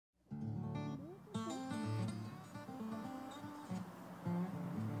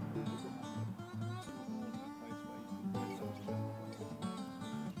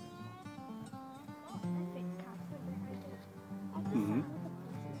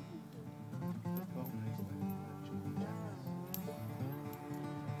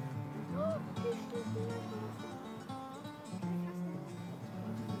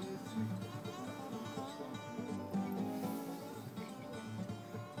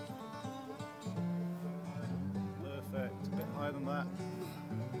better than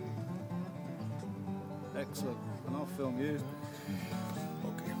that. Excellent. And I'll film you.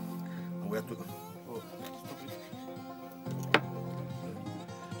 Okay. And we have to... Oh, stop it.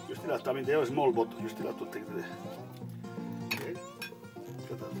 You still have to, I mean, they are small, but you still have to take the... Okay.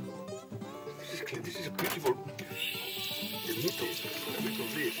 Look at that. This is clean. This is a beautiful... The meat of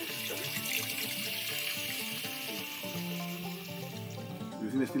this is you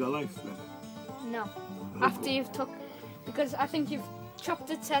think they're still alive then? No. After you've took... Because I think you've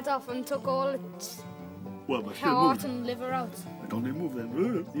chopped its head off and took all its heart and liver out. I don't remove them.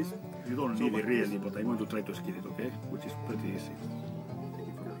 This, you don't need it really, but I'm going to try to skin it, okay? Which is pretty easy. Take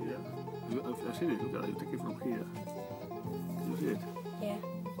it from here. I've seen it, look at it. You take it from here. You see it? Yeah.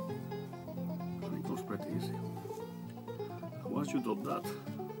 And it goes pretty easy. Once you do that,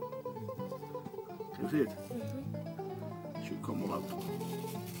 you see it? It should come all out.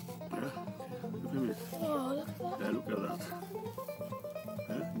 Yeah? Look at it. Oh, look at that. Yeah, look at that.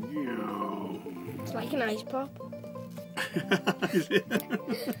 Yeah. It's like an ice pop.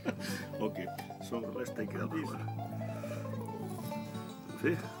 Okay, so let's take it out over.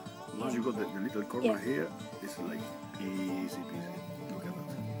 See? Once you got the little corner here, it's like easy peasy. Look at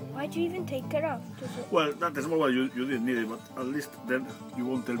that. Why do you even take it off? Well, that is why you didn't need it, but at least then you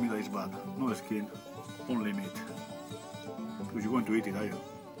won't tell me that it's bad. No skin, only meat. Because you're going to eat it, are you?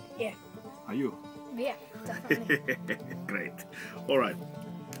 Yeah. Are you? Yeah, definitely. Great. All right.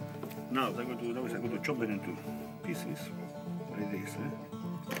 Now I'm going to chop it into pieces like this. I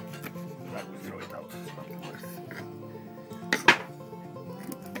will throw it out.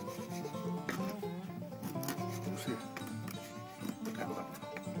 You see? Look at that.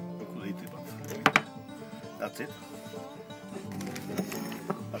 I could eat it, but that's it.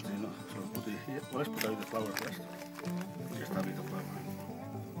 That's it. No? So put it here. Well, let's put out the flour first. Just a bit of flour.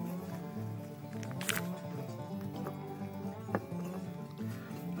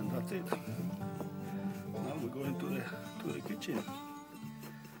 That's it. Now we go into the kitchen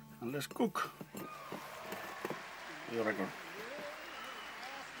and let's cook. What do you reckon?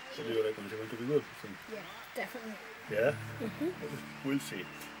 What do you reckon? Is it going to be good? Yeah, definitely. Yeah? We'll see.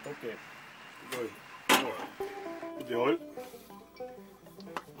 Okay. Go in. Put the oil.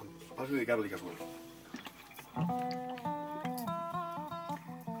 Pass me the garlic as well.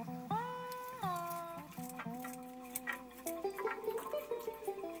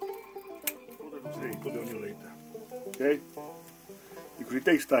 Put the onion later, okay? Because it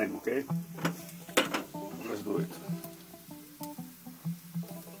takes time, okay? Let's do it.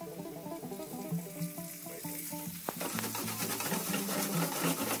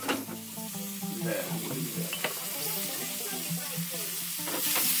 There,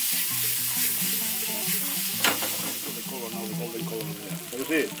 the color now, the golden color there. Can you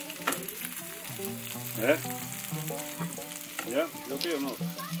see it? Yeah? Yeah? Is it okay or not?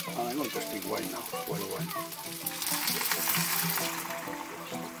 I'm going to stick wine now, white wine.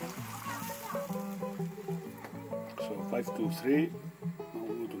 So 5 to 3, now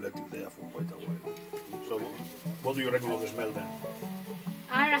we're going to let it there for quite a while. So what do you reckon of the smell then?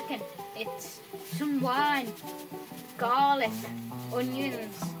 I reckon it's some wine, garlic,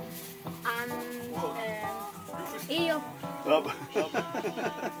 onions, and eel.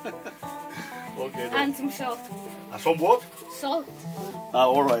 Okay then. And some salt. Some what? Salt.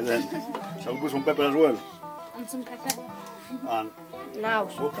 Alright then. Shall we put some pepper as well? And some pepper. And now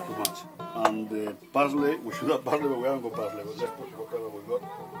not too much. And parsley, we should have parsley, but we haven't got parsley, but let's put whatever we got.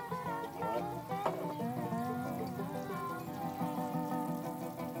 Alright.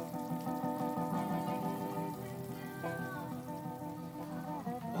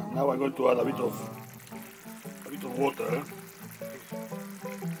 And now I'm going to add a bit of water.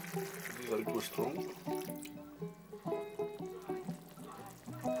 This is a little strong.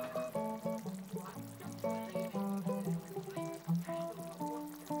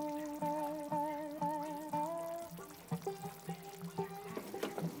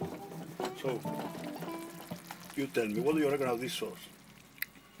 So, you tell me, what do you reckon of this sauce?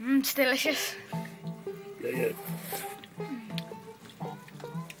 It's delicious. Yeah.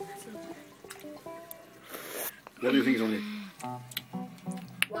 What do you think is on it?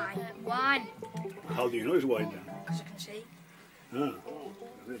 Wine. How do you know it's wine then? As you can see.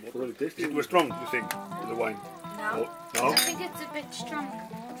 What does it taste? Is it too strong, you think, with the wine? No. No? I think it's a bit strong.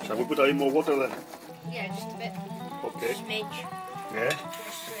 Shall we put a little more water then? Yeah, just a bit. Okay. Smidge. Yeah?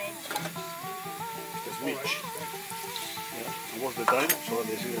 Just The smidge. Yeah. And what's the time? So that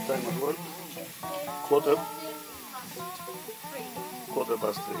they see the time as well. Quarter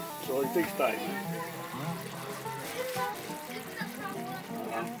past 3. So it takes time.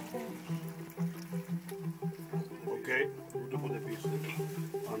 Okay, to put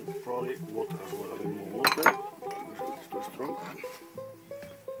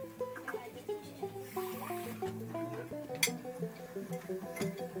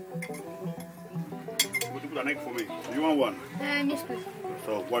Would you put an egg for me? Do you want one? Yes, please.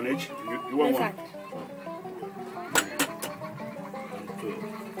 So one each. You want one? Thanks. And two.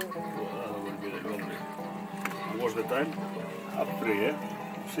 Well, that will be lovely. And what's the time? Up 3, eh?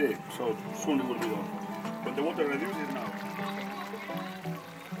 See, so soon it will be done. But the water reduces now.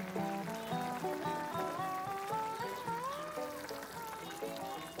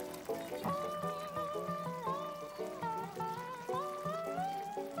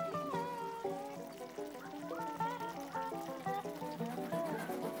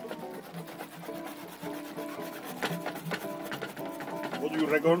 What do you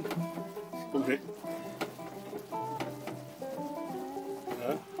reckon? Okay.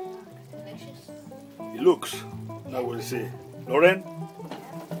 Huh? Delicious. It looks. Now we'll see. Lauren,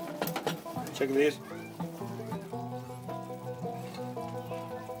 check this. So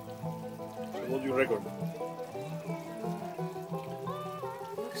what do you reckon?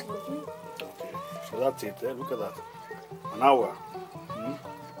 Looks lovely. Okay. So that's it. Eh? Look at that. An hour.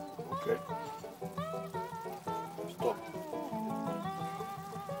 Okay. Stop.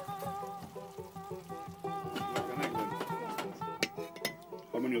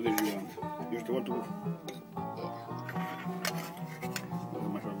 How many of these you want? You still want to?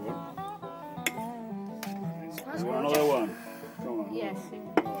 You want another one? Come on. Yes.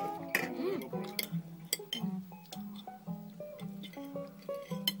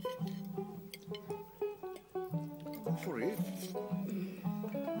 Go for it.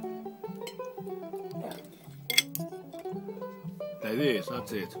 Like this,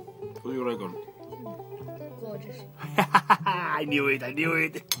 that's it. What do you reckon? Gorgeous. I knew it, I knew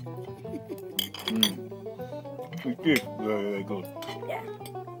it. It is very, very good. Yeah.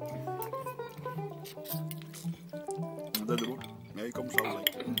 And then the root, yeah, it comes out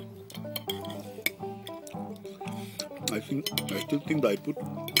like I still think that I put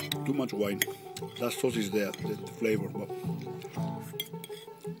too much wine. That sauce is there, the flavor. But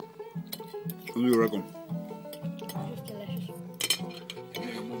what do you reckon? It's delicious.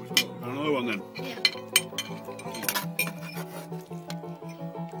 Another one then. Yeah.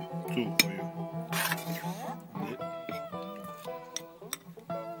 Two for you.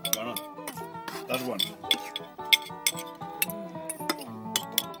 Ghana. That one.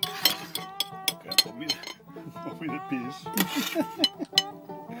 Okay, for me the piece.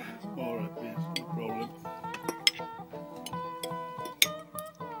 Alright, piece, no problem.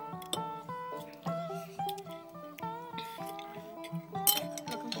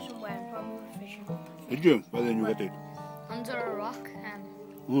 Looking for somewhere and I'm fishing. Did you? Where did you get it? Under a rock.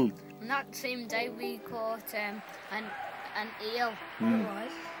 Mm. On that same day we caught an eel. Mm.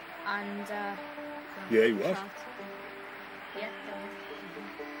 And Yeah, he was. trout. Yeah,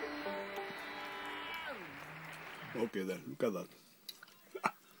 Okay then, look at that.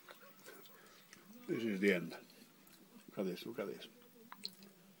 This is the end. Look at this, look at this.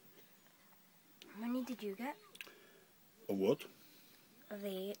 How many did you get? Of what? Of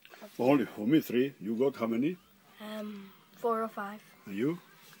the Only for me 3. You got how many? 4 or 5. And you?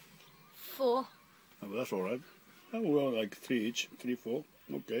 4. Oh, that's alright. Oh, well, like 3 each. 3, 4.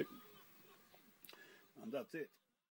 Okay. And that's it.